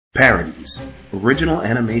Parodies, original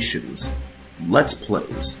animations, let's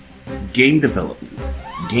plays, game development,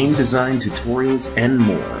 game design tutorials, and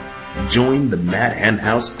more. Join the Mad Hen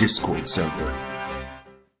House Discord server.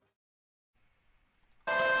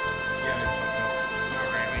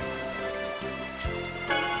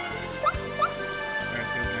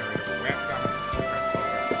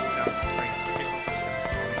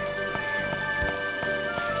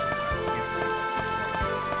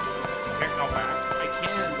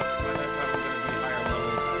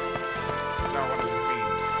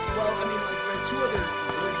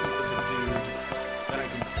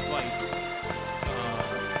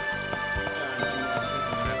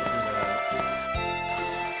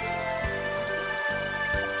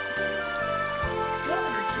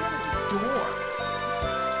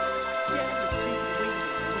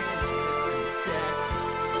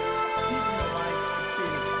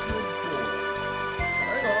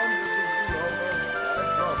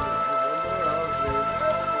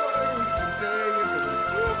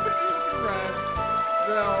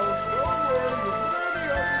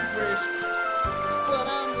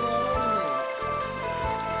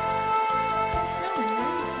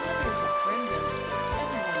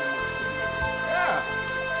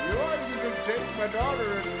 My daughter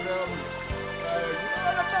and,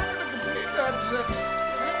 I'm not gonna complete nonsense.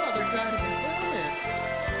 My mother died of an illness,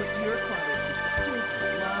 but your father should still be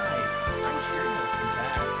alive. I'm sure he'll come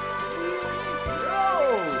back. No!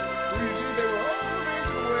 You see, they were all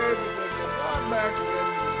taken away because they brought back the end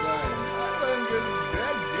of the time. I'm not getting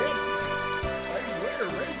dead. I swear,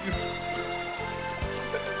 right?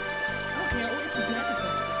 Okay, I'll wait for Dad to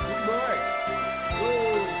come. Goodbye. Go,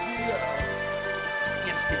 Kia.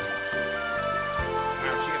 Yes, Dad.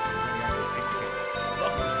 Wow, she has some pretty ugly pigtails.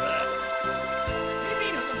 What was that? What do you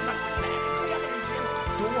mean, who the fuck was that? It's Governor General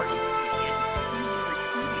Dork, you idiot. He's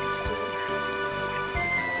recruiting soldiers for his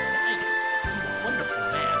existing desires. He's a wonderful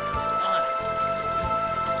man. Honest.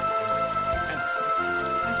 Kind of sexy.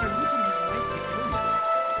 After losing his wife to illness,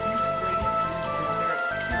 he's raised his daughter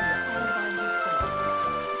Kia all by himself.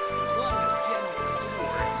 As long as General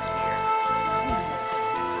Dork is here, we won't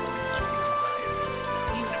submit to his ugly desires.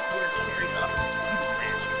 Even if we're carried off to the human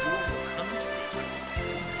ranch, Dork will come and save us.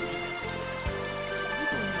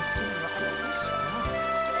 People in this city are all so strong.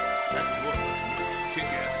 That Dork was a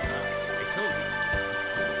kick-ass guy. I told you.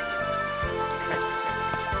 Kind of sexy.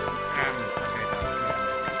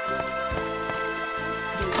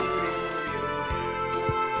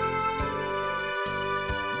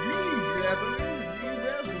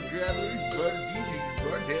 Travelers, Bud DJ's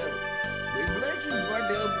Bardell. May blessings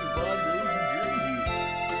Bardell be upon those who journey here.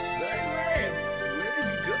 Thy lamb, where did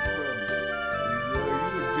you come from? Are you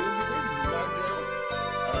a pilgrimage, Bardell?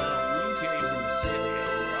 We came from Celia.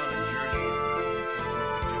 We're on a journey from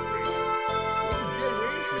regeneration. What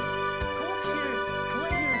generation? Colt's here.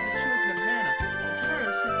 Colt here is the chosen of mana.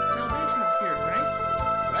 Taro said salvation appeared, right?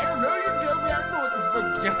 I don't know, you tell me. I don't know what the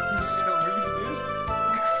fuck salvation is.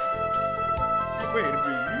 Wait a minute,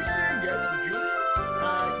 you saying that's the Jewish?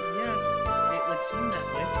 Yes. It would seem that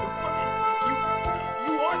way.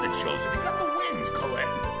 You are the chosen. You got the wings,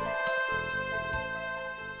 Colette.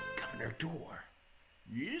 Governor Dorr.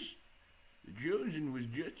 Yes? The chosen was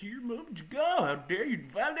just here moments ago. How dare you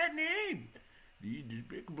find that name? These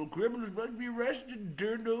despicable criminals must be arrested and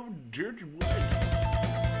turned over to church and wives.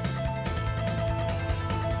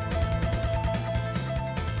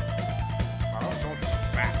 All soldiers are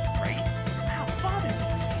fat, right? Wow, Father, did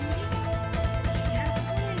you see it? She has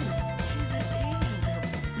wings. She's an angel. They're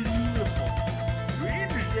beautiful.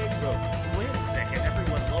 Interesting, though. Wait a second.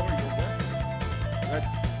 Everyone lower your weapons.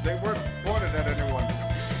 They weren't pointed at anyone.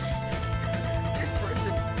 This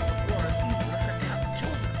person before us is without a doubt the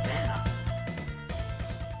chosen of mana.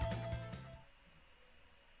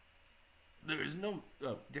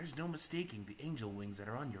 There's no mistaking the angel wings that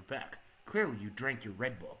are on your back. Clearly you drank your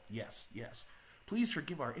Red Bull. Yes. Please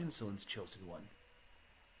forgive our insolence, chosen one.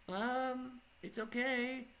 It's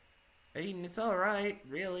okay. I mean, it's alright,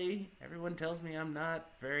 really. Everyone tells me I'm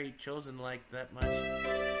not very chosen-like that much.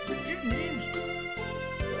 But it means...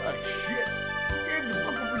 Oh, shit. You gave the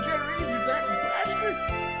book of regeneration to that bastard?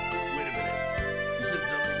 Wait a minute. You said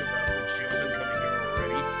something about the chosen coming here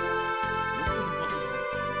already?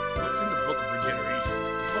 What's in the book of regeneration?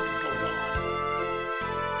 What the fuck is going on?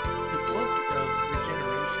 The book of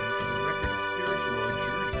regeneration is a record of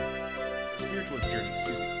spiritualist journey,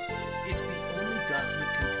 excuse me. It's the only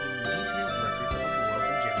document containing detailed records of world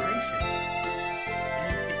regeneration.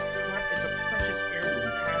 And it's a precious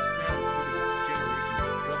heirloom passed down through the generations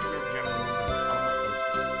of Governor Generals of the Palma Coast.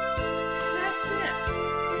 That's it.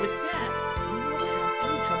 With that, we won't have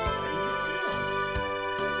any trouble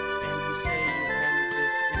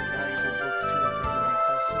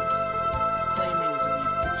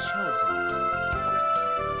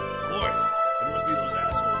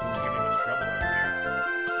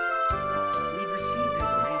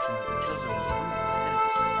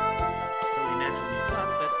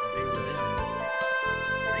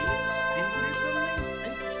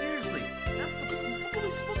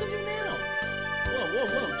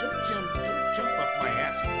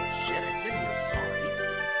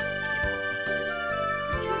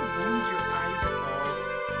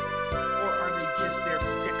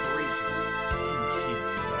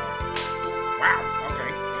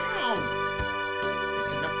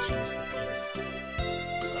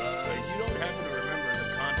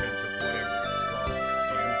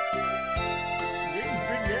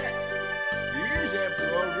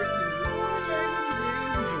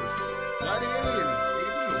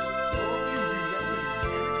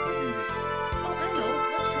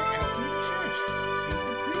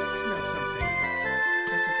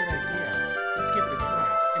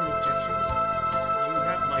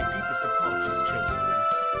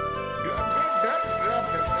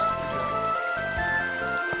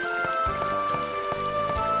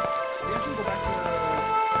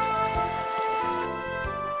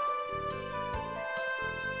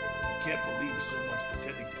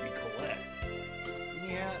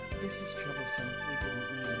listen, we didn't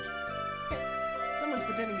mean it. Someone's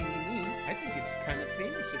pretending to be me. I think it's kind of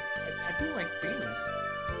famous. I feel like famous.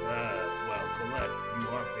 Well, Colette, you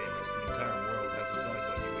are famous. The entire world has its eyes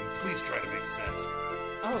on you, and please try to make sense.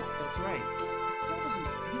 Oh, that's right. It still doesn't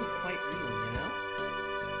feel quite real, you know?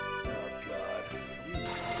 Oh, God. Are we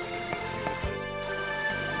really gonna be okay with this?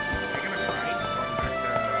 Are you gonna try going back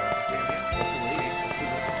to Symphonia? Hopefully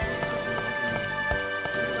this person will help me.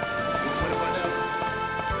 One way to find out.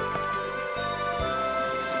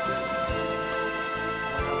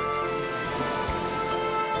 Wow, it's really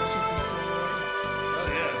don't you think so, Lloyd? Oh,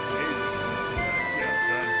 yeah, it's amazing. But, yeah, the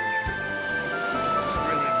size and everything. Not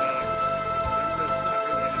really about. That's not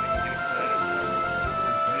really anything to get excited about. It's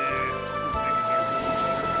as big as our village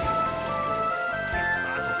church. Can't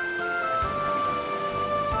possibly.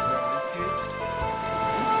 Surprised, kids?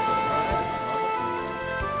 This is the pride of Republicans.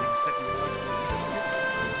 Biggest technological achievement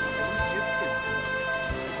will still ship this book.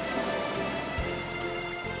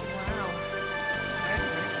 Wow. I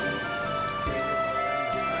heard these. They were behind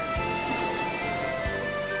the time. This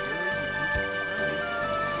sure is an ancient design.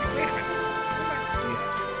 Wait a minute. Hold on. Yeah.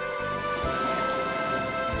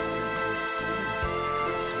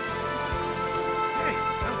 Hey,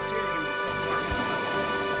 how dare you insult our Isabella?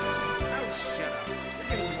 Oh, shut up. You're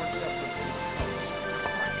getting worked up with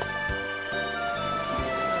Christ.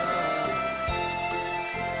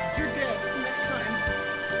 You're dead. Next time.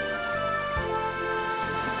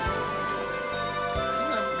 Isn't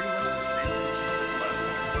that pretty much the same thing she said last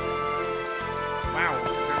time? Wow.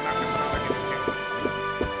 They're not going to bother getting chance.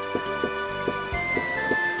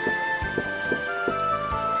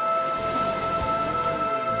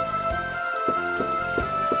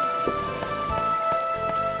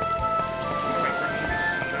 So wait, her name is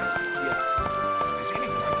Sheena? Yeah. Is she any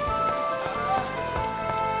good?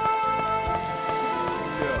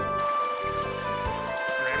 No.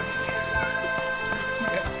 Really?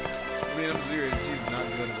 Yeah. I mean, I'm serious. She's not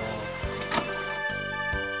good at all.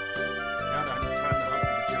 Now time to hunt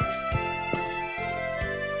for the church.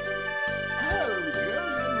 Oh,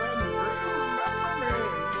 Joseph remember me.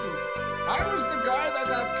 I was the guy that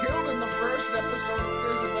got killed in the first episode of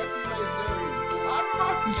this Let's Play series. On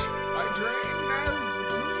lunch, I trained as the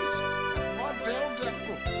priest at Montel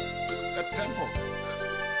Temple. Temple.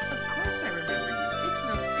 Of course I remember you. It's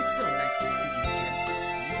so nice to see you again.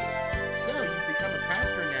 So, you've become a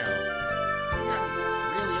pastor now. You've gotten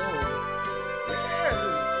really old.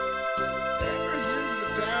 Yes. Ever since the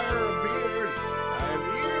tower appeared, I've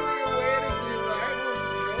eagerly awaited the arrival of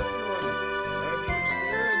the chosen one. Such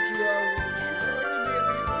spiritual will surely be a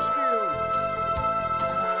beautiful skill.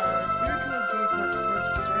 Spiritual gave her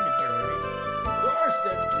first sermon here, right? Of course,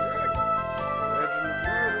 that's correct. The legend of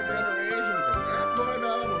world regeneration from that point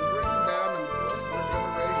on was written down in the book for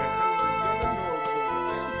generation and was given to a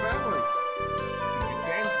royal family. It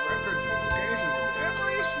contains records of locations of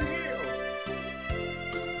every seal.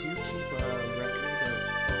 Do you keep a record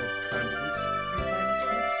of its contents here by any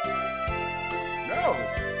chance? No,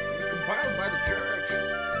 it was compiled by the church.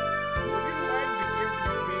 Would you like me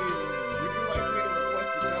to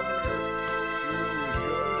request the governor to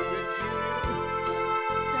show it to you?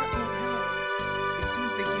 That won't help. It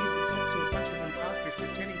seems they gave the book to a bunch of imposters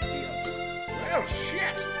pretending to be us. Well,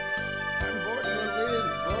 shit! Unfortunately, the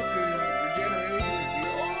book of regeneration is the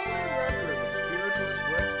only record of spiritualist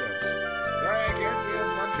footsteps. Sorry, I can't be of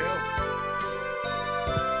much help.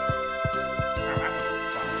 Wow, that was a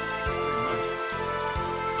bust. Pretty much.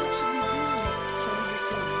 What should we do? Shall we just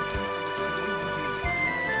go looking for the seal using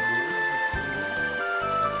words?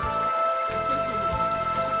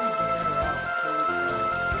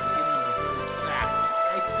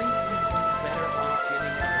 I think we'd be better off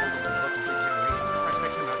getting a hold of the book of regeneration. Christ, I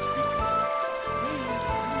cannot speak to it. Hey, you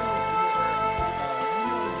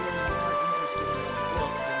know you're more interested in the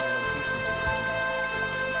book than the location of the seals.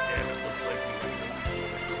 Damn, it looks like we have no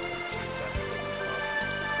resource but to chase after those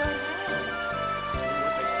imposters. But how? Remember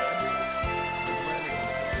what they said? They're planning on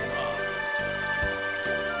setting it off.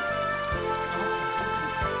 Off to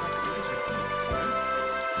help Asia keep, right?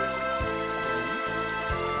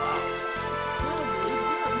 Wow. No, really,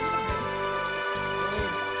 you're amazing.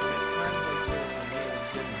 Dave, at times like this, when he has a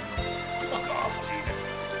good memory. Fuck off, Genius.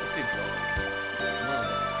 Let's get going.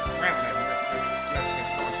 Well then, let's get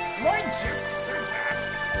going. Lloyd just said that.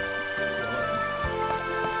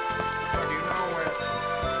 How do you know where?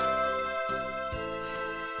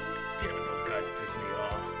 Damn it, those guys piss me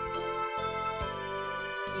off.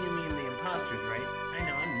 You mean the imposters, right? I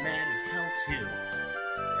know, I'm mad as hell too.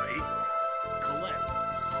 Right? Colette,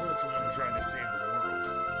 it's the Collette's one I'm trying to save the world.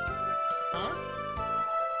 Huh?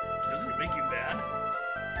 Doesn't it make you mad?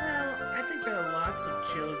 Well, I think there are lots of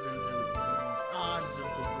Chosens and odds of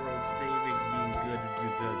the world saving being good and do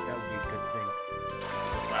good. That would be a good thing.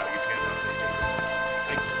 Wow, you can't make any sense. I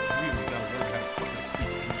really gotta learn how to fucking speak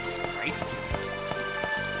English, right?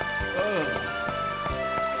 Ugh.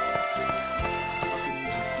 Fucking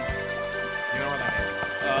easy. You know what that is?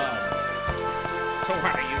 So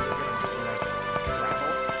what are you just gonna like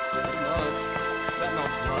travel? No, it's that no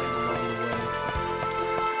grind along the way.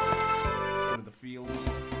 Let's go to the fields.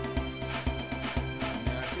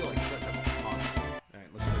 Yeah, I feel like such a boss. Alright,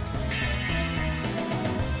 let's go.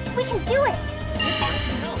 We can do it!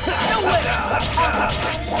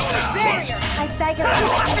 I beg of you,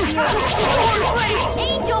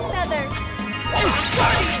 Angel feathers!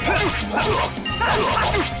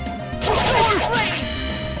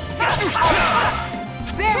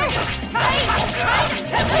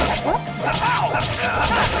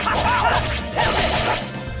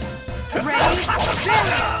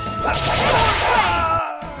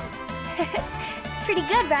 Pretty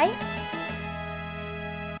good, right?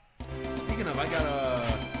 Speaking of, I gotta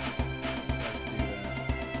do that.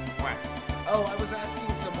 What? Oh, I was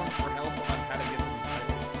asking someone for help on how to get to the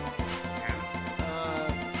titles. Yeah,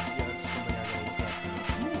 that's something I gotta look at.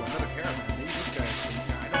 Ooh, another caravan. Maybe this guy actually.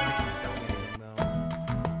 I don't think he's selling anything though.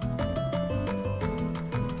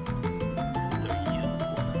 Who are you?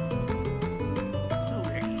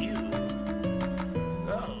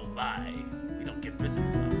 Oh my, we don't get visible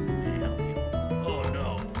enough. May I help you? Oh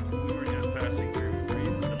no, we were just passing through. We're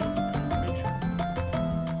in the middle of a pilgrimage.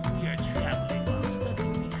 We are traveling while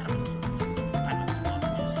studying the animals of the kingdom. I'm a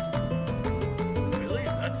zoologist. Really?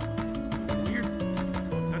 That's weird.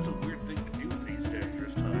 That's a weird thing to do in these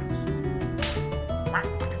dangerous times.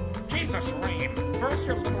 Jesus, Rain! First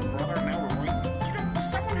your little brother, now Roy. You know,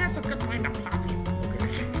 someone has a good mind to pop you.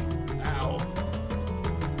 Okay. Ow.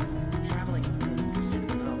 Traveling in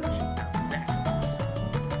pursuit of knowledge. Now that's awesome.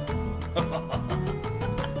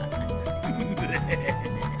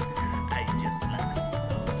 I just like seeing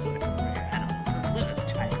all sorts of rare animals as well as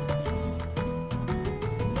child use.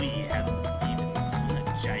 We have even seen a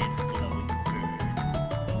giant glowing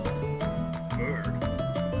bird. Bird.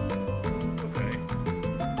 Okay.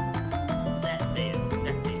 That may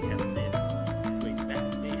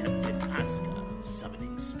have been Asuka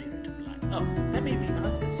summoning spirit of light. Oh, that may be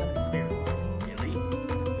Asuka summoning spirit of light. Really?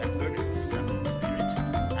 That bird is a summoning spirit. I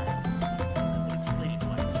see. That would explain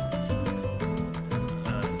why it's species.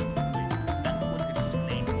 That would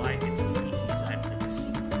explain why it's a species I've never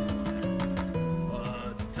seen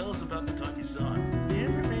before. Tell us about the time you saw it. The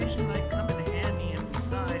information might come in handy, and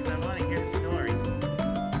besides, I want to hear the story.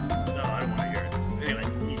 No, I don't want to hear it. Anyway,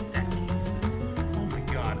 in that case, then. Oh my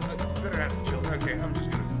god. I better ask the children. Okay, I'm just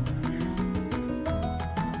gonna.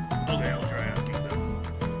 Okay, I'll try asking them.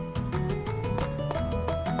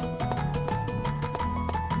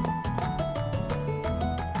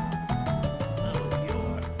 Oh,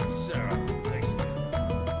 you're Sarah, thanks again.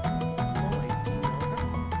 Boy, do you know her?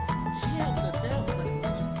 She helped us out when it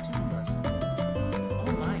was just the two of us.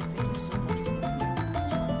 Oh my, thank you so much for looking after these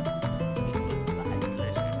children. It was my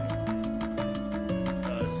pleasure.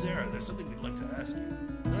 Sarah, there's something we'd like to ask you.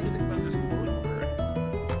 Know anything about this glowing bird?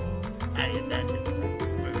 I imagine that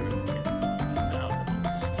bird can be found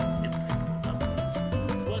amongst impregnable mountains.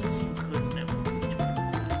 Once you could never reach one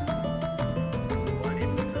fully. Why do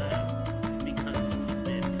you think that? Because we've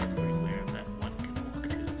been everywhere that one can walk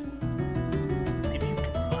to. If you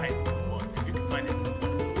can find it in one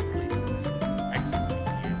of those places, I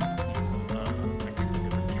think we'd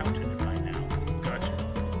have encountered it by now. Gotcha.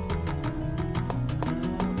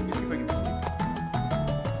 Let me see if I can sleep.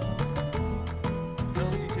 Tell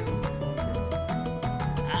us details about the glowing bird.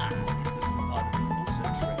 It was on the Osa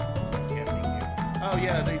Trail camping near. Oh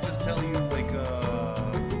yeah, they just tell you like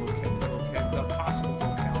the possible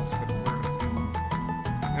locales for the bird of doom.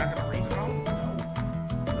 You're not gonna read it all? No.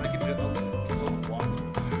 I can just I'll walk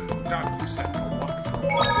through. Doc, you said to walk through.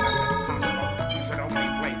 That's impossible. You should only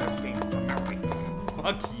play this game from memory.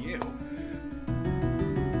 Fuck you.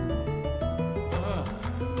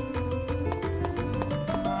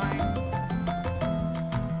 Fine.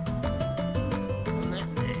 On that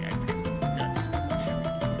day, I picked nuts from the tree.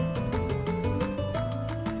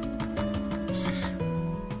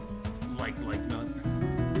 Like none.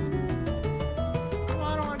 Come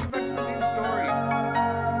on, I don't want to get back to the main story.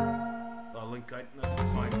 Link, no,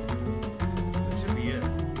 fine.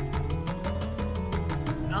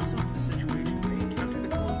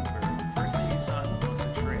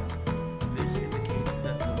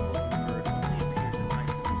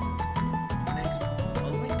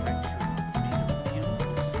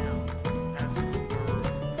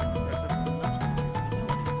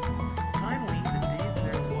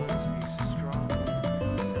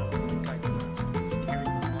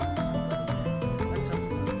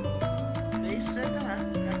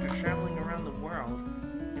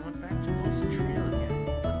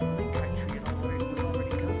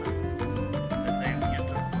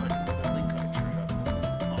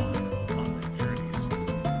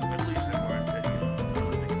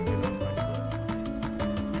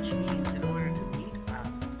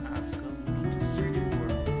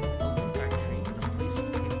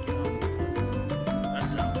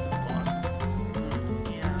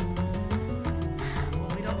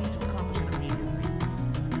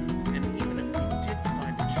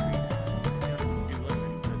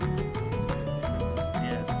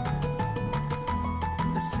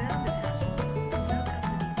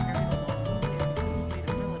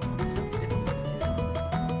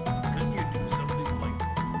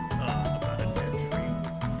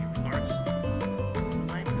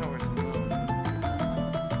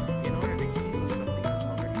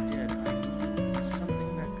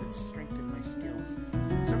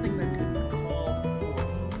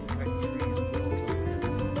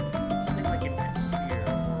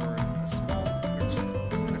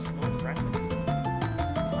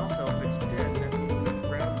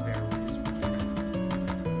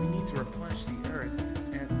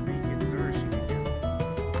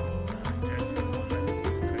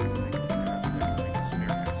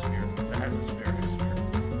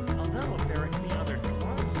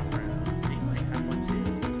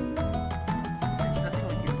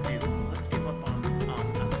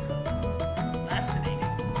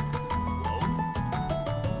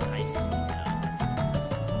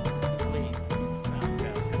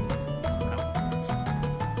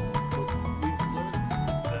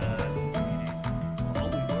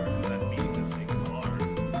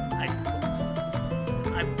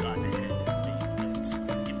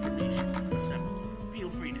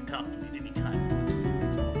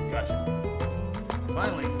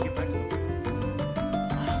 Finally, I can get back to the...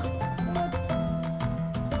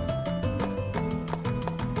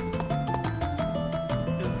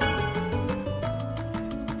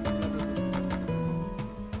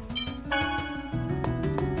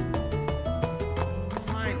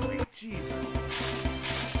 Finally, Jesus.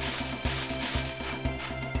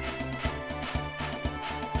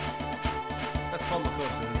 That's Palma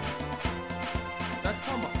Costa, isn't it? That's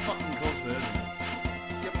Palma fucking Costa, isn't it?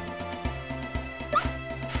 Yep.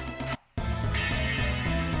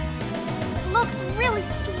 Looks really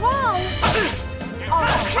strong.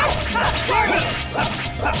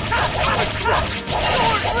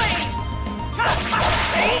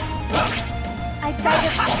 I bet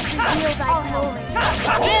it reveals I glory.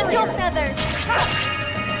 Angel feathers.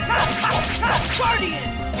 Guardian!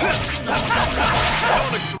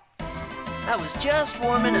 I was just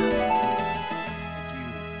warming up.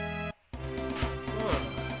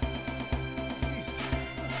 Jesus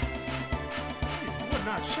Christ. This would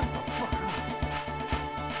not shut the fuck up.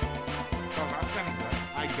 So last time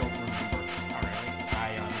I don't remember. Alright,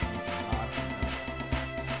 I honestly do not remember.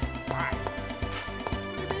 Why?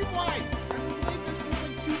 What do you mean why? I've been playing this since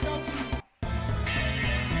like 2005.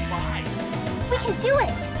 We can do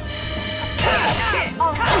it.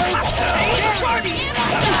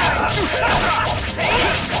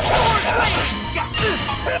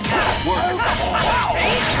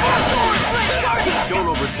 Don't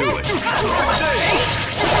overdo it.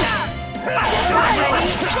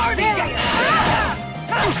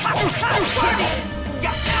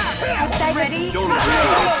 Ready? Don't overdo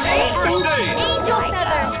it. Angel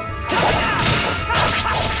feathers.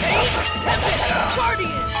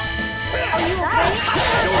 Guardian! Are you okay?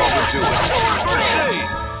 Don't overdo it.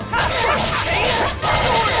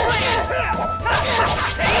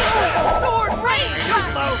 Sword rain!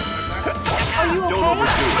 Are you okay? Don't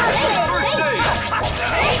overdo it. First aid.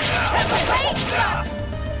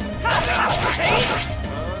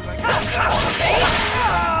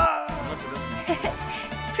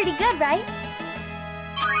 Pretty good, right?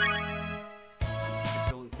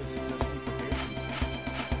 Successfully prepared some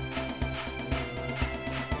sandwiches.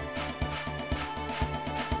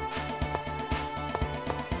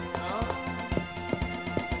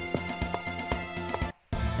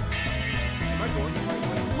 Am I going the right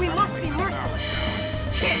way? We must be merciless.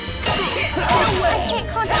 I can't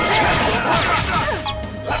concentrate.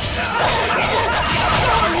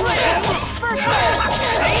 First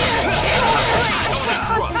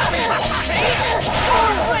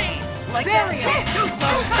Like barrier. Too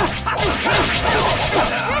slow!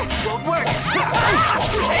 Won't work!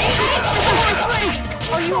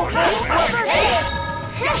 Are you okay?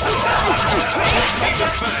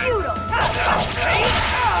 Futile.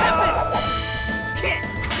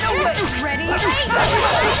 No way! Ready?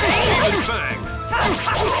 Even bang.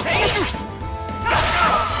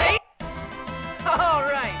 All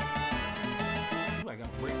right. Ooh, I got a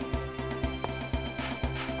break.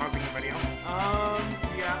 Pausing the video.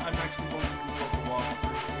 Yeah, I'm actually going to consult the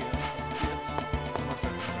walkthrough. Unless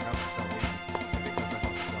that's another House of Salvation. I think that's a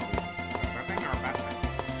House of Salvation. Is that a thing or a bad thing?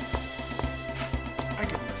 I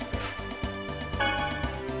can miss there.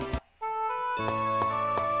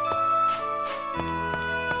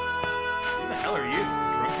 Who the hell are you?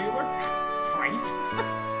 Drug dealer? Right? If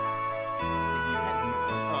you hadn't...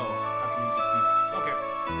 Oh, I can use your peak. Okay.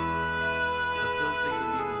 I don't think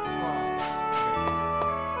you'll be able to cross. Okay.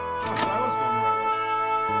 Oh, so I was going the right way.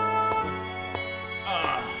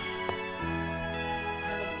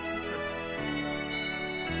 High level secret.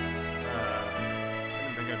 I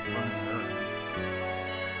didn't think I'd run into her again.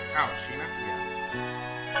 Oh, Sheena? Yeah.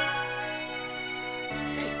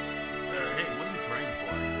 Hey. Hey, what are you praying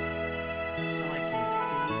for? So I can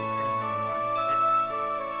see everyone.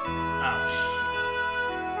 Oh, shit.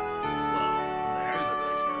 Well, there's a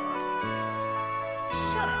nice thought.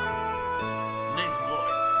 Shut up. Name's Lloyd.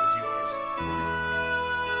 What's yours? What?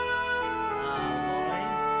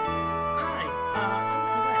 Lloyd? Hi, I'm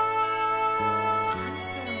Colette. I'm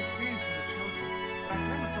still inexperienced as a chosen, but I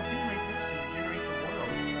promise I'll do my best to regenerate the world.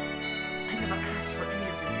 I never asked for any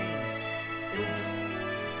of your names. It'll just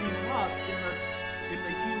be lost in the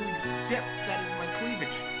huge depth that is my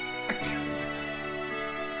cleavage.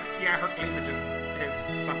 Yeah, her cleavage is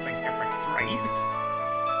something epic, right?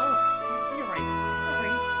 Oh, you're right.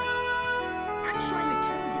 Sorry. I'm trying to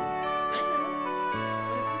kill you. I know.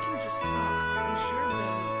 But if we can just talk, I'm sure we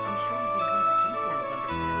can come to some form of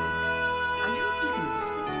understanding. Are you even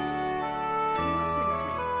listening to me? I'm listening to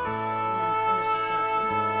me, Miss Assassin.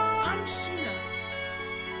 I'm Sheena.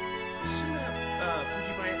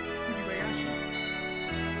 Fujibayashi.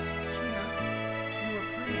 Sheena, you were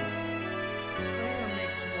praying. Prayer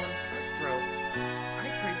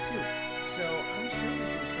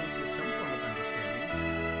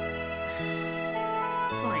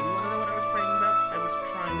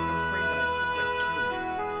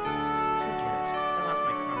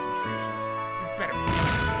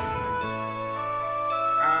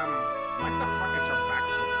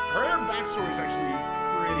backstory is actually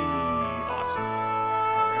pretty awesome.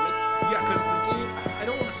 Oh, really? Yeah, because the game, I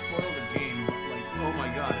don't want to spoil the game, but like, oh my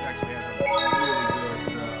god, it actually has a really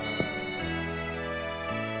good,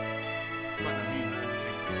 might not be that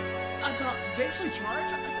particular. They actually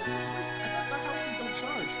charge? I thought the houses don't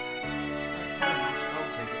charge.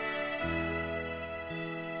 I'll take it.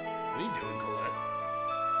 What are you doing, Colette?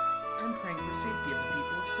 I'm praying for safety of the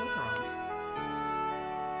people of Silverons.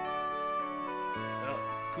 Oh,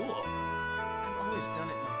 cool. I've always done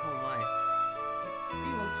it my whole life. It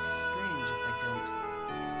feels strange if I don't.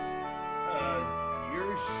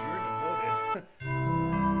 You're sure devoted.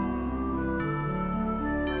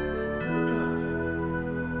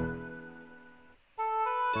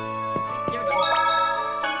 Take care, then.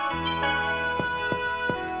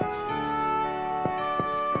 Let's do this.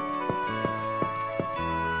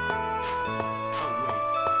 Oh, wait.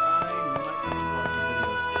 I might have to pause the video.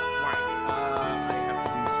 Why? I have to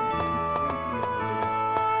do something completely unrelated.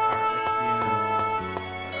 Alright,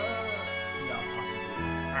 yeah, I'll pause the video.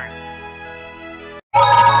 Alright.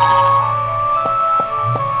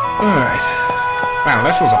 Alright. Wow,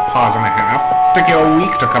 this was a pause and a half. Took you a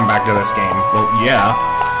week to come back to this game. Well, yeah.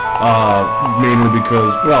 Mainly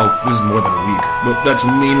because, well, this is more than a week. But that's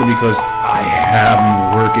mainly because I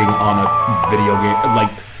am working on a video game.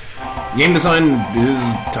 Like, game design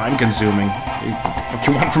is time-consuming. What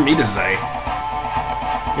you want from me to say?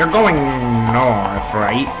 You're going north,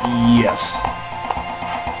 right? Yes.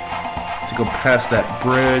 To go past that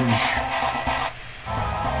bridge.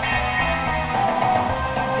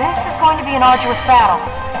 This is going to be an arduous battle.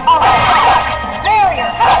 All right. Barrier!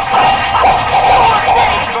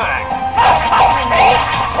 Bang!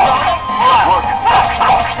 Ow!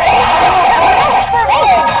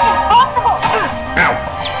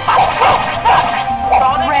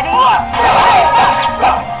 Ready?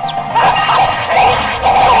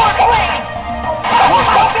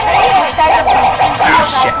 Ah,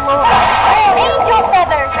 shit! Angel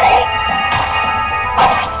feathers!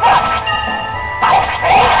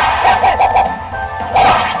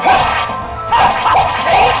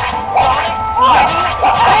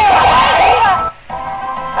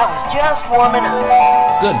 That was just warming up.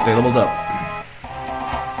 Good, they leveled up.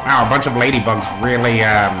 Wow, a bunch of ladybugs really,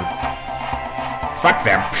 fuck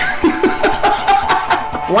them.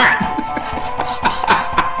 What?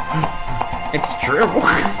 It's true.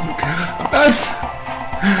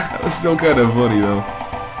 That was still kind of funny, though.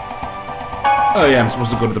 Oh yeah, I'm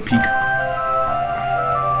supposed to go to the peak.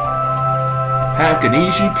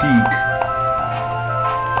 Hakanishi Peak.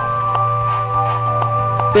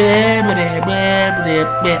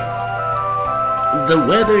 The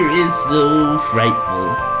weather is so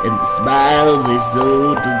frightful, and the smiles are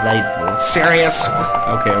so delightful. Serious?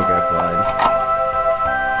 Okay, fine.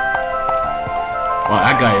 Well,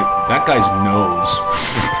 that guy's nose.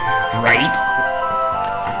 Right?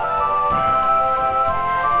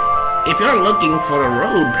 If you're looking for a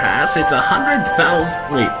road pass, it's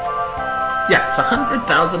 100,000. Wait. Yeah, it's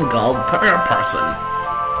 100,000 gold per person.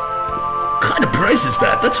 What kind of price is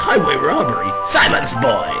that? That's highway robbery. Silence,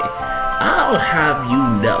 boy. I'll have you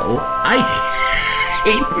know, I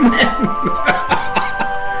hate men.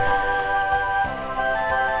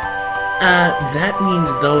 That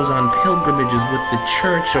means those on pilgrimages with the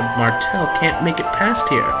Church of Martel can't make it past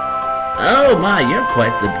here. Oh my, you're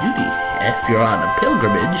quite the beauty. If you're on a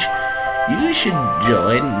pilgrimage, you should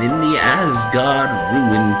join in the Asgard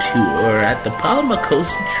Ruin Tour at the Palma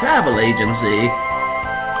Coast Travel Agency.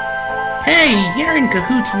 Hey, you're in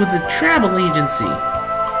cahoots with the travel agency.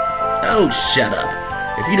 Oh, shut up.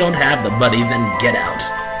 If you don't have the money, then get out.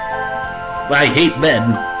 I hate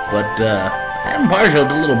men, but, I'm partial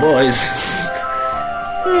to little boys.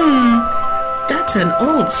 That's an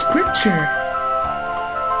old scripture.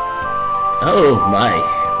 Oh, my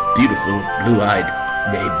beautiful blue-eyed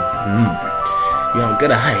maiden. You have a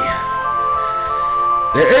good eye.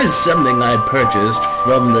 There is something I purchased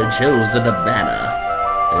from the Chosen of Mana.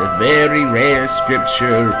 A very rare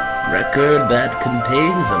scripture record that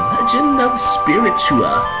contains a legend of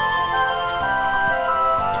Spiritua.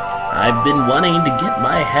 I've been wanting to get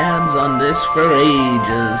my hands on this for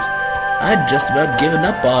ages. I'd just about given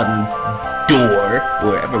up on Door,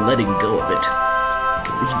 or ever letting go of it.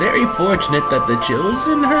 It was very fortunate that the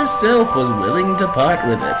Chosen herself was willing to part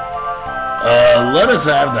with it. Let us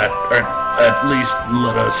have that, or at least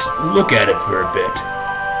let us look at it for a bit.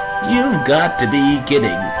 You've got to be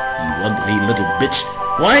kidding, you ugly little bitch.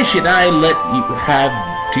 Why should I let you have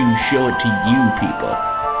to show it to you people?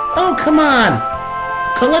 Oh, come on.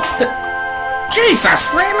 Colette's the...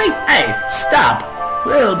 Jesus, really? Hey, stop.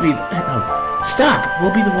 We'll be... No, stop.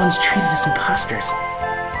 We'll be the ones treated as imposters.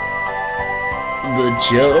 The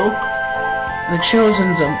Joe? The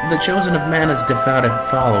Chosen of Mana's devoted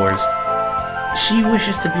followers. She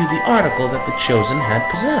wishes to view the article that the Chosen had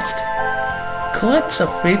possessed. Colette's a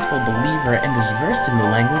faithful believer and is versed in the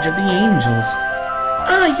language of the angels.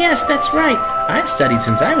 Ah, yes, that's right. I've studied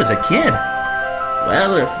since I was a kid.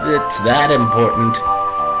 Well, if it's that important,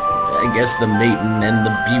 I guess the maiden and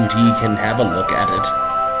the beauty can have a look at it.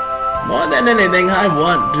 More than anything, I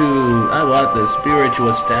want the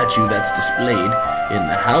spiritual statue that's displayed in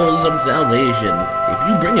the House of Salvation. If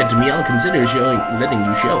you bring it to me, I'll consider showing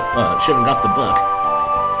off the book.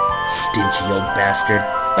 Stingy old bastard.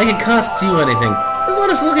 Like it costs you anything. Just let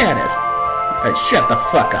us look at it. Shut the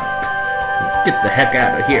fuck up. Get the heck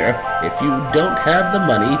out of here. If you don't have the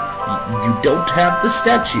money, you don't have the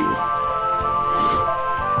statue.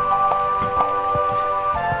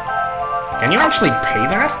 Can you actually pay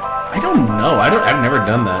that? I don't know. I've never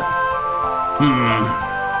done that.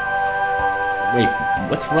 Wait,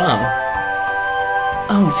 what's wrong?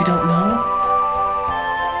 Oh, you don't know?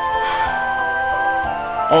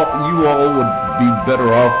 Oh, you all would be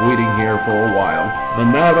better off waiting here for a while. No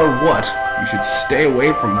matter what, you should stay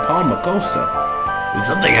away from Palmacosta. Did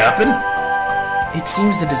something happen? It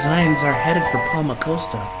seems the designs are headed for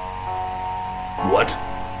Palmacosta. What?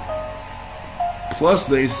 Plus,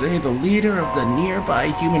 they say the leader of the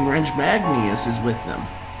nearby human wrench Magnius is with them.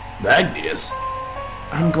 Magnius?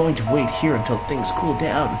 I'm going to wait here until things cool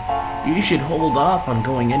down. You should hold off on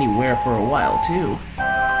going anywhere for a while, too.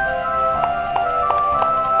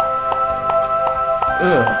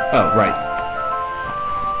 Oh, right.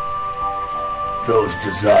 Those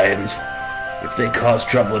designs. If they cause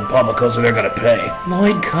trouble in Palmacosta, they're gonna pay.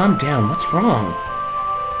 Lloyd, calm down. What's wrong?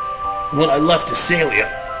 When I left Asalia,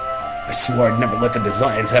 I swore I'd never let the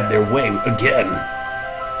designs have their way again.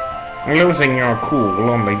 Losing your cool will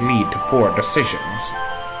only lead to poor decisions.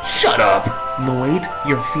 Shut up! Lloyd,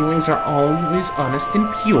 your feelings are always honest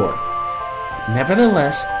and pure.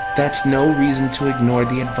 Nevertheless, that's no reason to ignore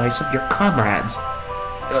the advice of your comrades.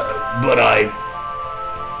 But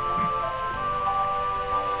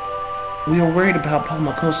We are worried about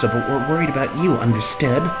Palmacosta, but we're worried about you,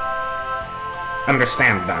 understood?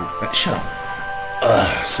 Understand, Doug. Shut up.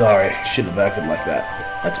 Sorry. Shouldn't have acted like that.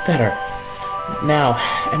 That's better. Now,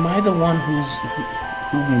 am I the one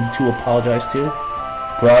whom to apologize to?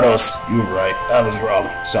 Kratos, you were right. I was wrong.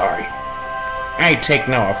 Sorry. I take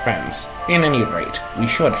no offense. In any rate, we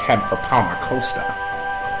should head for Palmacosta.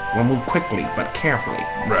 We'll move quickly, but carefully.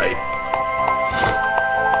 Right.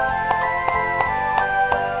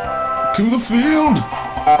 To the field!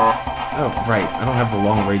 Oh, right. I don't have the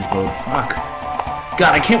long-range bow. Fuck.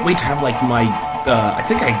 God, I can't wait to have, like, my... I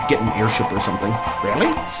think I get an airship or something.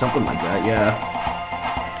 Really? Something like that, yeah.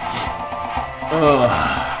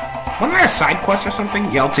 Wasn't there a side quest or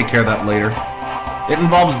something? Yeah, I'll take care of that later. It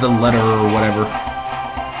involves the letter or whatever.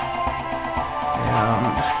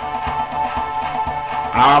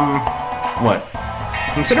 What?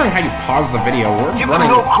 Considering how you paused the video, we're Give running...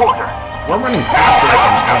 him no quarter. We're running past like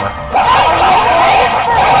an hour.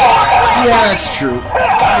 Yeah, that's true.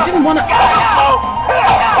 I didn't want to...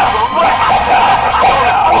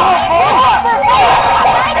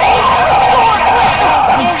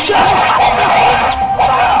 Just...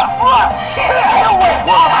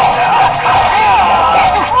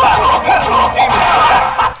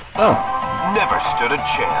 Oh. Never stood a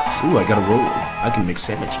chance. Ooh, I got a roll. I can make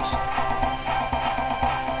sandwiches.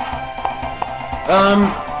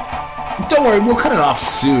 Don't worry, we'll cut it off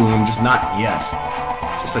soon, just not yet.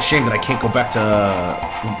 It's just a shame that I can't go back to,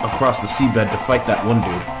 across the seabed to fight that one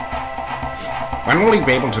dude. When will you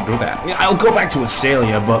be able to do that? Yeah, I'll go back to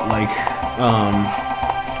Asalia, but, like,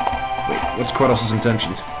 wait, what's Kratos'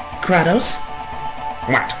 intentions? Kratos?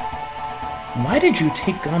 What? Why did you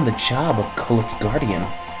take on the job of Colette's guardian?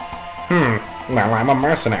 Well, I'm a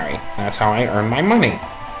mercenary. That's how I earn my money.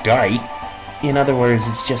 Die. In other words,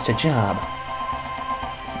 it's just a job.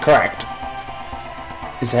 Correct.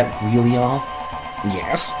 Is that really all?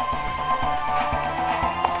 Yes.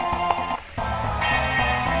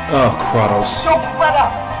 Oh, Kratos. Don't let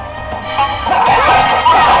up.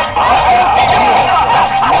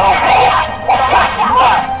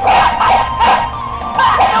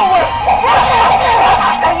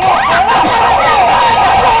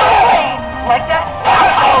 Like that?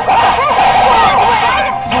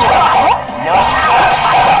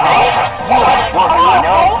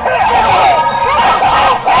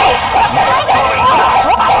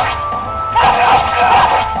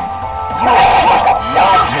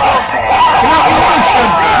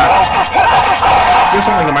 Do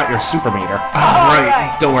something about your super meter.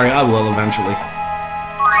 Right, don't worry, I will eventually.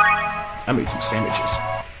 I made some sandwiches.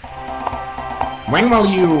 When will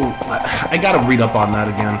you... I gotta read up on that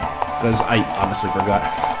again, because I honestly forgot.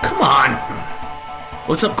 Come on!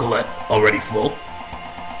 What's up, Colette? Already full?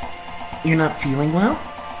 You're not feeling well?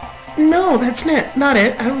 No, that's not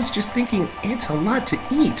it. I was just thinking it's a lot to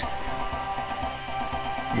eat.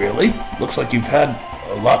 Really? Looks like you've had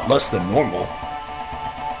a lot less than normal.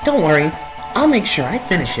 Don't worry. I'll make sure I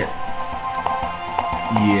finish it.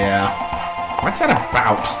 Yeah. What's that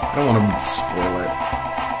about? I don't want to spoil it.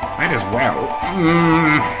 Might as well.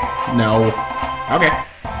 No. Okay.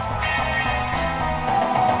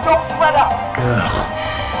 Don't let up. Ugh.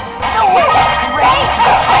 No way.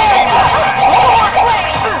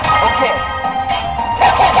 Okay.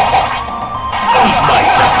 My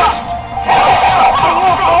tempest.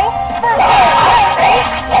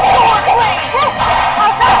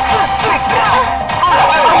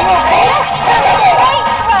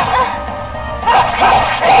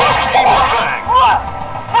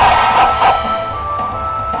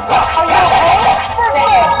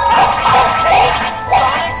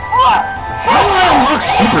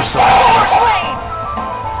 Super Sonic first.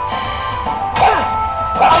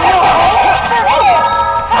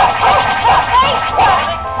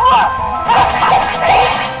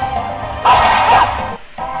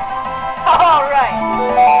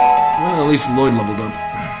 Well, at least Lloyd leveled up.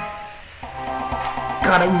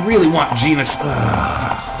 God, I really want Genus.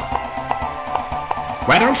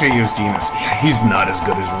 Why don't you use Genus? He's not as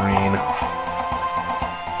good as Rain.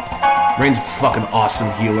 Rain's a fucking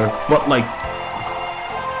awesome healer, but like...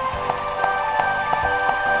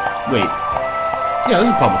 Wait. Yeah, this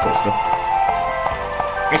is Public Coaster.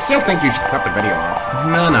 I still think you should cut the video off.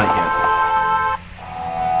 No, not yet.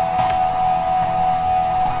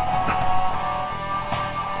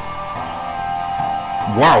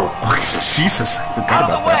 Wow. Jesus, I forgot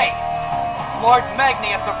about that. Lord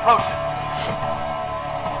Magnius approaches.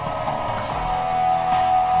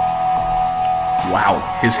 Wow,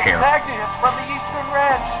 his hair. Magnius from the Eastern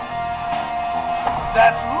Ranch.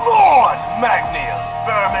 That's Lord Magnius,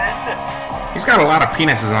 vermin. He's got a lot of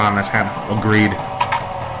penises on his head. Agreed.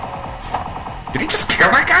 Did he just kill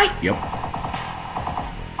that guy? Yep.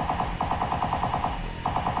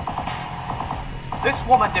 This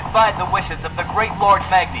woman defied the wishes of the great Lord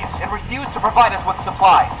Magnius and refused to provide us with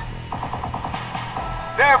supplies.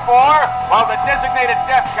 Therefore, while the designated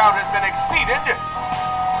death count has been exceeded,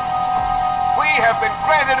 we have been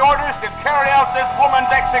granted orders to carry out this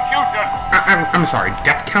woman's execution. I'm sorry,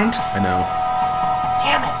 death count? I know.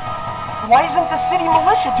 Damn it! Why isn't the city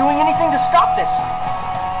militia doing anything to stop this?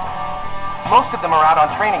 Most of them are out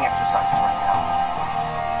on training exercises right now.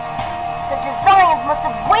 The Desires must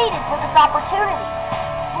have waited for this opportunity.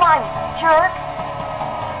 Slimy jerks.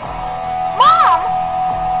 Mom!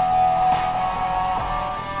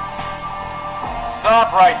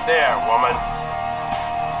 Stop right there, woman.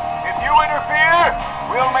 If you interfere,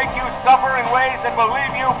 we'll make you suffer in ways that will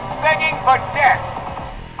leave you begging for death.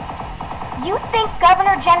 You think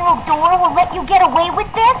Governor General Dorr will let you get away with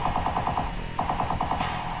this?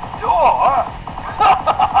 Door?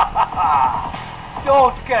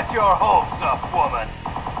 Don't get your hopes up, woman.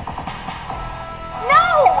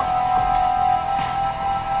 No!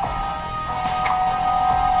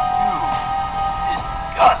 You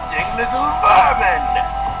disgusting little vermin!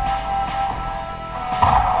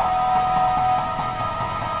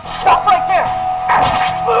 Stop right there!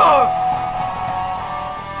 Ugh.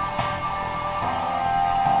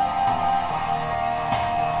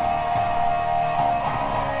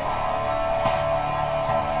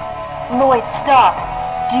 Lloyd, stop.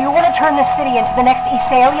 Do you want to turn this city into the next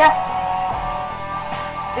Esalia?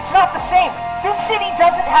 It's not the same. This city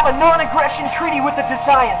doesn't have a non-aggression treaty with the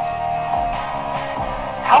Desians.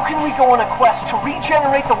 How can we go on a quest to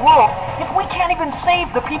regenerate the world if we can't even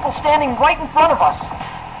save the people standing right in front of us?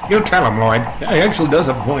 You tell him, Lloyd. Yeah, he actually does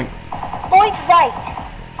have a point. Lloyd's right.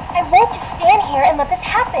 I won't just stand here and let this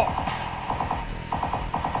happen.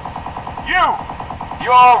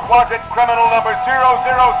 You're wanted criminal number 0074,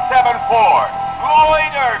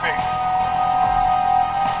 Lloyd Irving.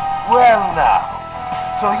 Well now,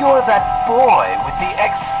 so you're that boy with the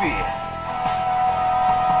X-Sphere.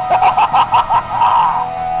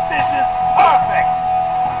 This is perfect!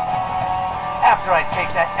 After I take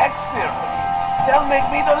that X-Sphere from you, they'll make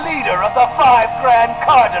me the leader of the 5 Grand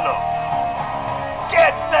Cardinals.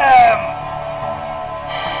 Get them!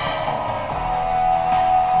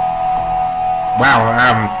 Wow,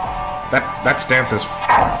 that stance is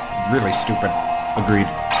really stupid. Agreed.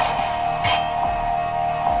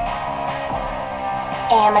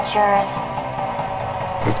 Amateurs.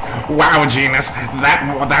 Wow, Genus,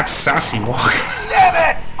 that sassy walk. Damn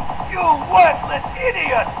it! You worthless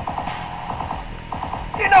idiots!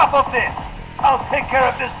 Enough of this! I'll take care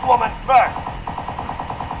of this woman first!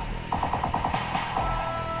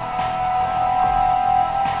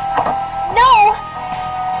 No!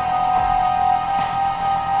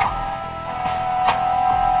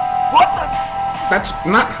 What the? That's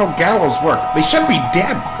not how gallows work. They should be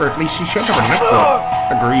dead, or at least she should have a neck broke.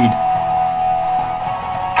 Agreed.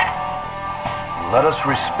 Let us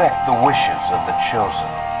respect the wishes of the Chosen.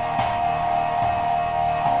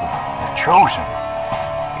 The Chosen?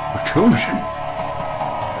 The Chosen?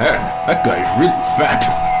 Man, that guy's really fat.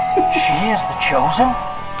 She is the Chosen?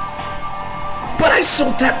 But I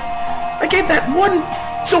sold that. I gave that one.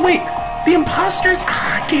 So wait, the imposters.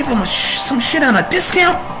 I gave them some shit on a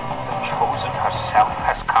discount. The Chosen herself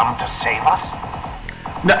has come to save us?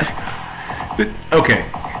 No, okay.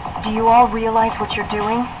 Do you all realize what you're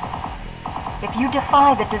doing? If you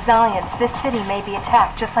defy the Desians, this city may be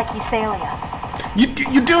attacked, just like Essalia.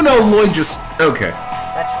 You do know Lloyd just... Okay.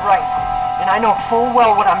 That's right. And I know full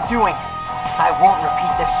well what I'm doing. I won't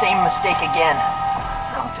repeat the same mistake again.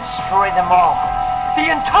 I'll destroy them all.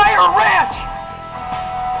 The entire ranch!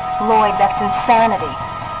 Lloyd, that's insanity.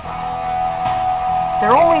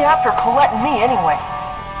 They're only after Colette and me anyway.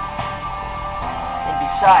 And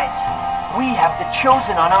besides, we have the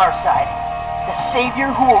Chosen on our side. The savior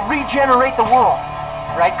who will regenerate the world.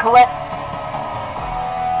 Right, Colette?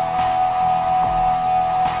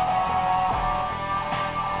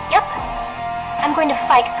 Yep. I'm going to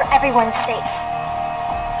fight for everyone's sake.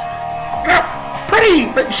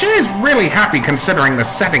 Pretty, but she is really happy considering the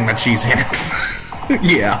setting that she's in.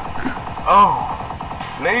 Yeah. Oh,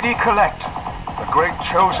 Lady Colette, the great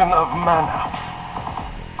Chosen of Mana.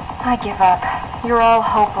 I give up. You're all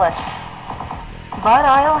hopeless. But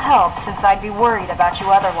I'll help, since I'd be worried about you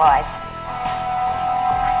otherwise.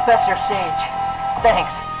 Professor Sage,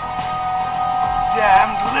 thanks.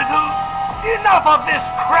 Damned little... Enough of this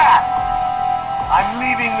crap! I'm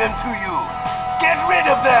leaving them to you. Get rid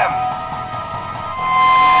of them!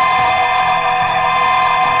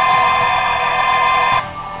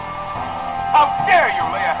 How dare you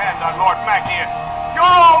lay a hand on Lord Magnus? You're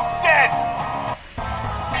all dead!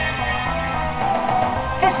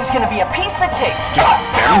 This is gonna be a piece of cake. Just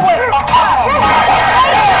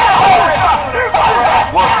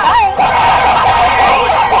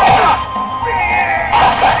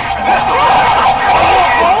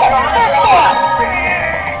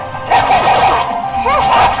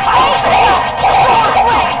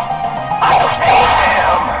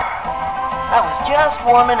I was just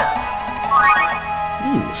warming up.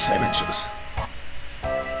 Ooh, sandwiches.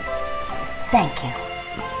 Thank you.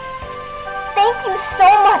 Thank you so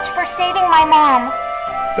much for saving my mom.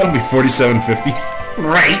 That'll be $47.50.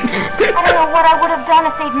 Right. I don't know what I would have done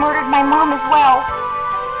if they'd murdered my mom as well.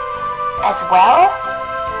 As well?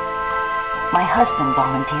 My husband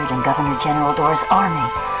volunteered in Governor General Dor's army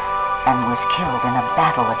and was killed in a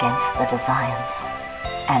battle against the Desians.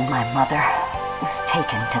 And my mother was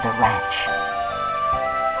taken to the ranch.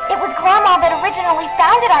 It was Grandma that originally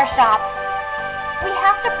founded our shop. We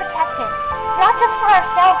have to protect it, not just for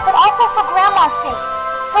ourselves, but also for Grandma's sake.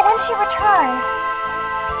 For when she returns.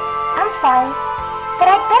 I'm sorry, but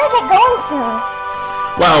I'd better get going soon.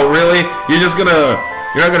 Wow, really? You're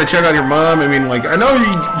not gonna check on your mom? I mean, like, I know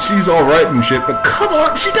she's alright and shit, but come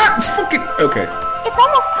on, she got fucking... Okay. It's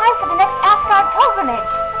almost time for the next Asgard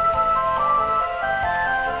pilgrimage.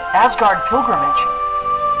 Asgard pilgrimage?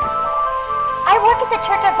 I work at the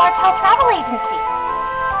Church of Martel Travel Agency.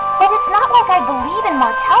 But it's not like I believe in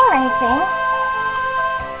Martel or anything.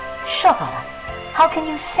 Chocolate, how can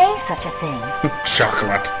you say such a thing?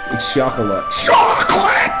 Chocolate. Chocolate.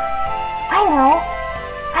 Chocolate! I know.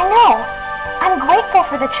 I'm grateful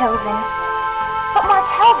for the Chosen. But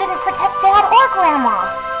Martel didn't protect Dad or Grandma.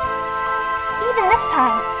 Even this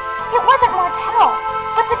time, it wasn't Martel,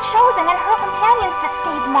 but the Chosen and her companions that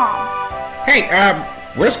saved Mom. Hey,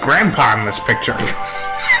 where's Grandpa in this picture?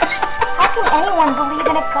 How can anyone believe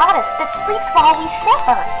in a goddess that sleeps while we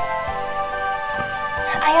suffer?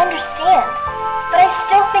 I understand, but I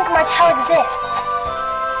still think Martel exists.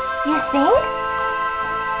 You think?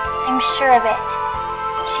 I'm sure of it.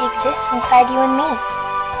 She exists inside you and me.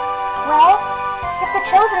 Well, if the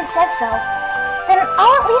Chosen says so, then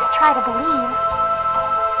I'll at least try to believe.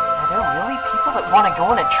 Are there really people that want to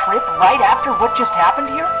go on a trip right after what just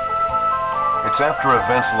happened here? It's after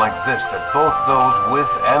events like this that both those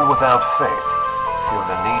with and without faith feel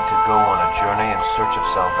the need to go on a journey in search of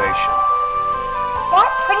salvation.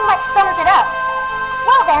 That pretty much sums it up.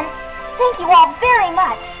 Well then, thank you all very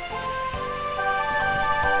much.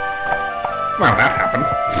 Well, that happened.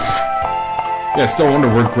 Yeah, I still wonder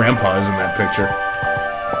where Grandpa is in that picture.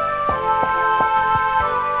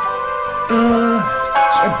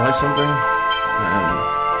 Should I buy something?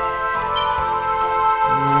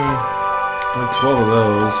 Like 12 of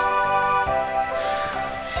those.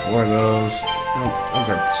 4 of those. I'll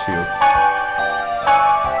grab 2.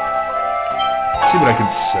 Let's see what I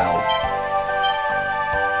can sell.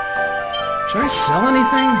 Should I sell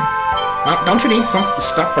anything? Don't you need some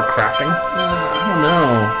stuff for crafting? I don't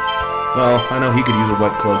know. Well, I know he could use a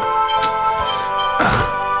wet cloak. Ugh.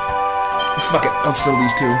 Fuck it, I'll sell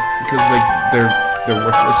these 2 because they're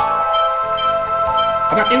worthless.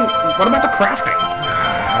 What about the crafting?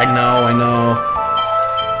 I know.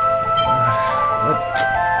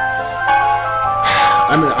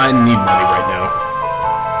 I need money right now.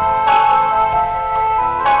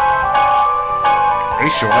 Are you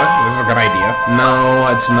sure? This is a good idea? No,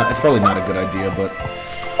 it's not. It's probably not a good idea, but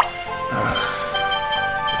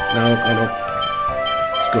no, I don't.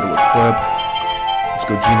 Let's go to equip. Let's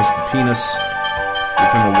go Genus the Penis.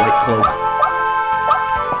 Give him a white cloak.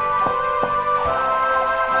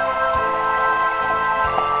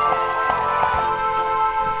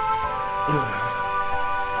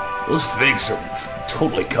 Those fakes are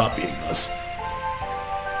totally copying us.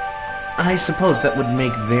 I suppose that would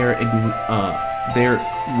make their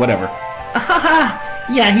whatever.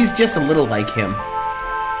 Yeah, he's just a little like him.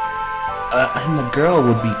 And the girl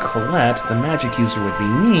would be Colette, the magic user would be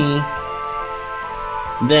me.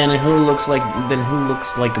 Then who looks like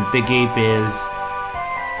a big ape is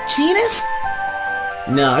Genus?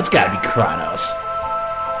 No, it's gotta be Kratos.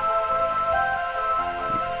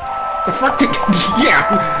 The fuck did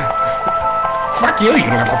yeah. Fuck you, you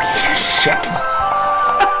little shit.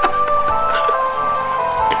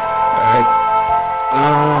 Alright.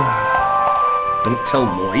 Don't tell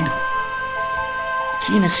Lloyd.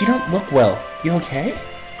 Genus, you don't look well. You okay?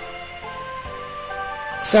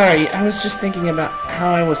 Sorry, I was just thinking about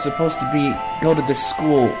how I was supposed to go to this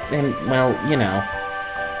school, and, well, you know.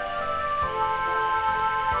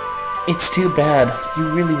 It's too bad. You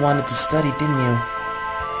really wanted to study, didn't you?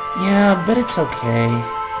 Yeah, but it's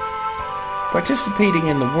okay. Participating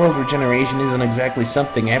in the world regeneration isn't exactly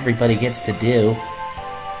something everybody gets to do.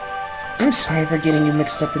 I'm sorry for getting you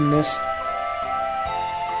mixed up in this.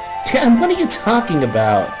 Yeah, what are you talking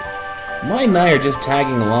about? Lloyd and I are just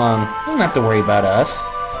tagging along. You don't have to worry about us.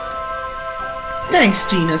 Thanks,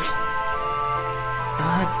 Genus.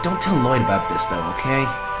 Don't tell Lloyd about this, though, okay?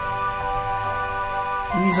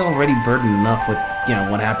 He's already burdened enough with,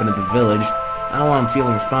 what happened at the village. I don't want him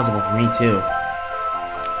feeling responsible for me, too.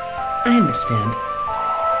 I understand.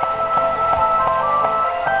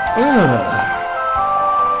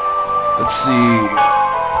 Let's see.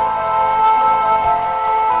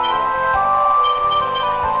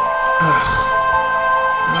 I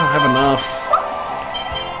don't have enough.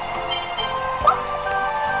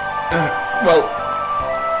 Well,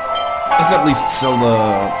 let's at least sell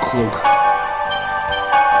the cloak.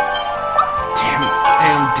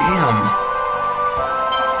 Damn.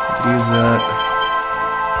 Use that.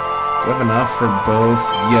 Do I have enough for both?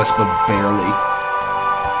 Yes, but barely.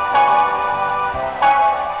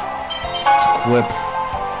 Let's equip.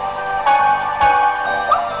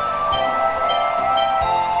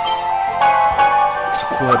 Let's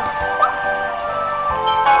equip.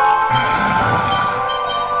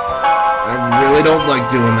 I really don't like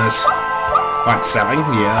doing this. What, 7?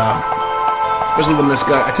 Yeah. Especially when this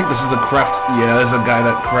guy, I think this is the craft, yeah, there's a guy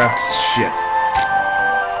that crafts shit.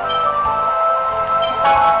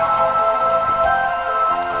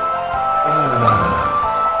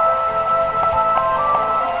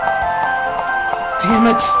 Damn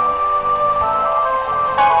it!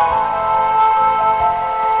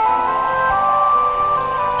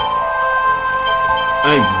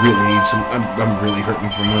 I really need some. I'm really hurting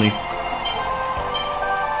for money.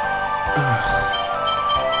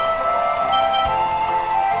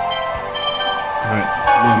 Alright,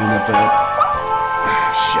 one left of it.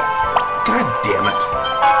 Shit. God damn it.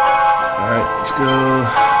 Alright, let's go.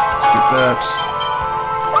 Let's get that.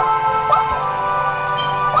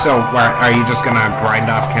 So, are you just gonna grind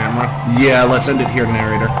off camera? Yeah, let's end it here,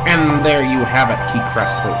 narrator. And there you have it, Key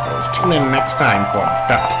Crest holders. Tune in next time for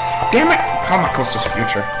damn it, Palmacosta's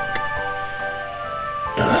future.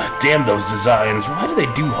 Damn those designs. Why do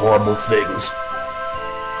they do horrible things?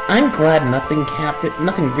 I'm glad nothing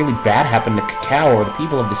really bad happened to Cacao or the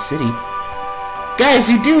people of the city. Guys,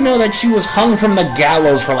 you do know that she was hung from the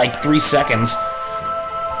gallows for like 3 seconds.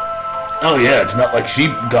 Oh yeah, it's not like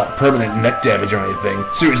she got permanent neck damage or anything.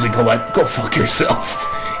 Seriously, Colette, go fuck yourself.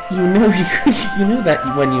 You knew that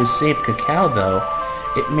when you saved Cacao, though.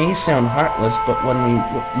 It may sound heartless, but when we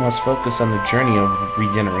must focus on the journey of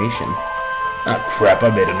regeneration. Ah, crap,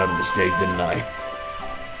 I made another mistake, didn't I?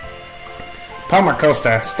 Palmer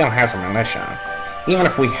Costa still has a militia. Even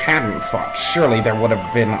if we hadn't fought, surely it would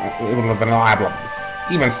have been liable.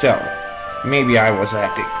 Even still, maybe I was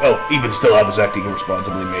acting. Oh, even still, I was acting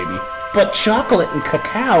irresponsibly, maybe. But chocolate and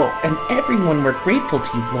cacao and everyone were grateful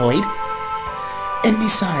to you, Lloyd. And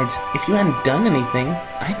besides, if you hadn't done anything,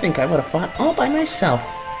 I think I would have fought all by myself.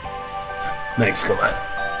 Thanks, Colette.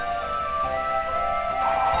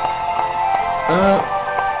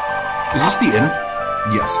 Is this the end?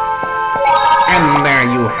 Yes. And there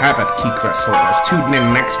you have it, Key Crest holders. Tune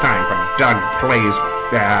in next time for Doug Plays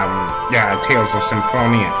Tales of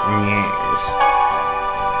Symphonia. Yes.